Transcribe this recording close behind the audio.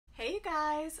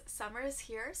guys, summer is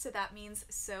here, so that means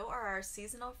so are our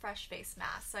seasonal fresh face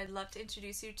masks. So I'd love to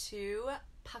introduce you to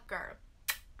Pucker.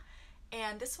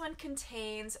 And this one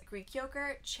contains Greek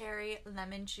yogurt, cherry,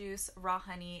 lemon juice, raw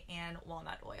honey, and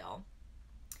walnut oil.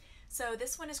 So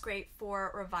this one is great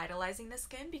for revitalizing the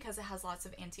skin because it has lots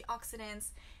of antioxidants,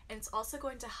 and it's also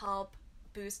going to help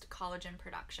boost collagen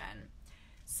production.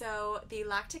 So the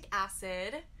lactic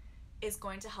acid is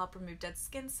going to help remove dead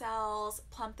skin cells,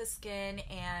 plump the skin,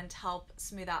 and help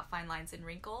smooth out fine lines and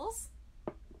wrinkles.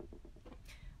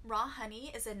 Raw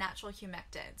honey is a natural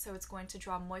humectant, so it's going to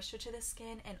draw moisture to the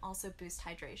skin and also boost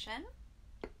hydration.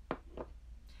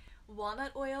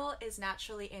 Walnut oil is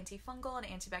naturally antifungal and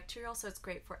antibacterial, so it's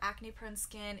great for acne-prone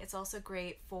skin. It's also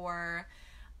great for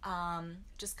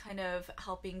just kind of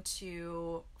helping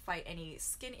to fight any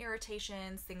skin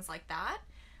irritations, things like that.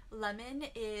 Lemon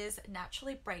is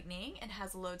naturally brightening and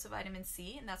has loads of vitamin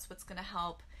C, and that's what's going to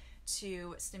help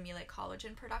to stimulate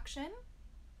collagen production.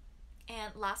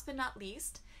 And last but not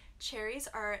least, cherries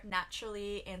are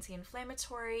naturally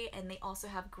anti-inflammatory, and they also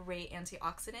have great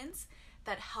antioxidants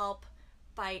that help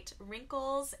fight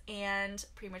wrinkles and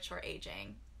premature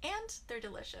aging. And they're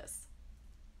delicious.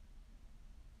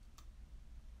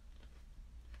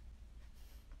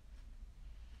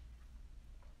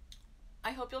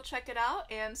 I hope you'll check it out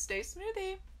and stay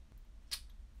smoothie.